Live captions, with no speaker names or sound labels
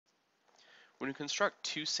When we construct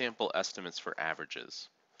two sample estimates for averages,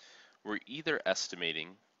 we're either estimating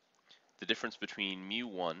the difference between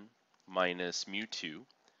mu1 minus mu2,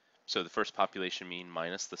 so the first population mean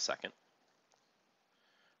minus the second,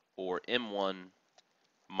 or m1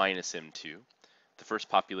 minus m2, the first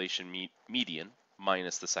population median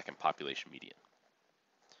minus the second population median.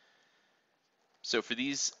 So for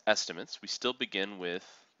these estimates, we still begin with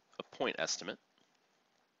a point estimate,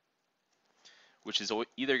 which is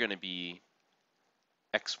either going to be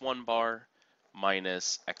x1 bar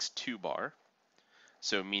minus x2 bar,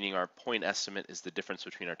 so meaning our point estimate is the difference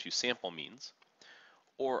between our two sample means,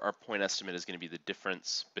 or our point estimate is going to be the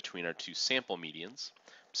difference between our two sample medians,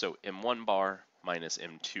 so m1 bar minus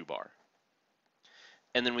m2 bar.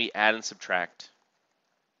 And then we add and subtract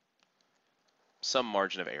some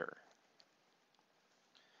margin of error.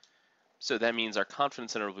 So that means our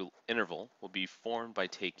confidence interval will be formed by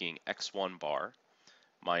taking x1 bar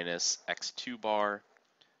minus x2 bar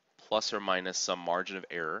plus or minus some margin of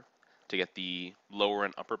error to get the lower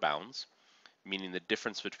and upper bounds, meaning the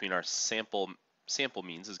difference between our sample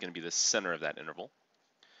means is going to be the center of that interval.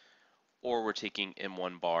 Or we're taking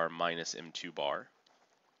m1 bar minus m2 bar,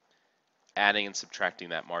 adding and subtracting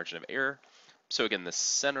that margin of error. So again, the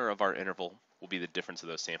center of our interval will be the difference of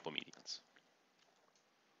those sample medians.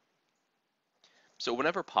 So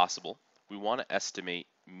whenever possible, we want to estimate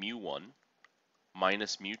mu1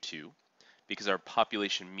 minus mu2 because our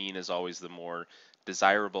population mean is always the more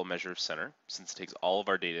desirable measure of center since it takes all of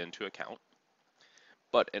our data into account.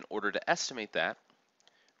 But in order to estimate that,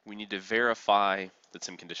 we need to verify that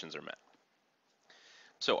some conditions are met.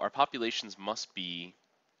 So our populations must be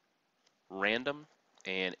random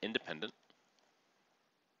and independent.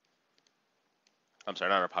 I'm sorry,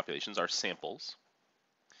 not our populations, our samples.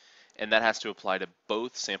 And that has to apply to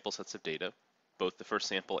both sample sets of data, both the first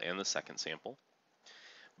sample and the second sample.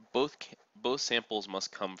 Both samples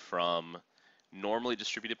must come from normally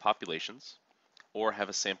distributed populations or have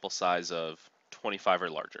a sample size of 25 or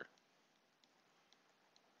larger.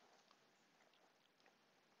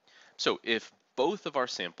 So if both of our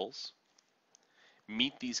samples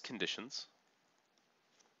meet these conditions,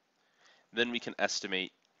 then we can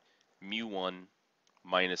estimate mu1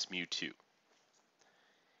 minus mu2.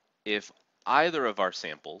 If either of our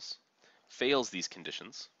samples fails these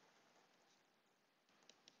conditions,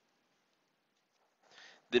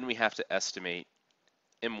 then we have to estimate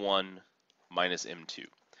m1 minus m2.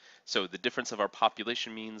 So the difference of our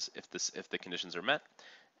population means if the conditions are met,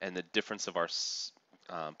 and the difference of our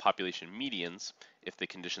population medians if the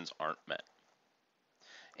conditions aren't met.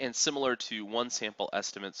 And similar to one sample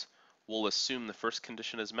estimates, we'll assume the first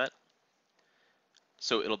condition is met.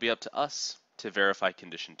 So it'll be up to us to verify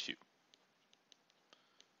condition 2.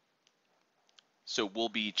 So we'll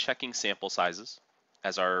be checking sample sizes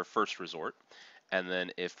as our first resort. And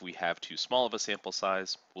then if we have too small of a sample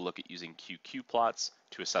size, we'll look at using QQ plots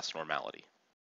to assess normality.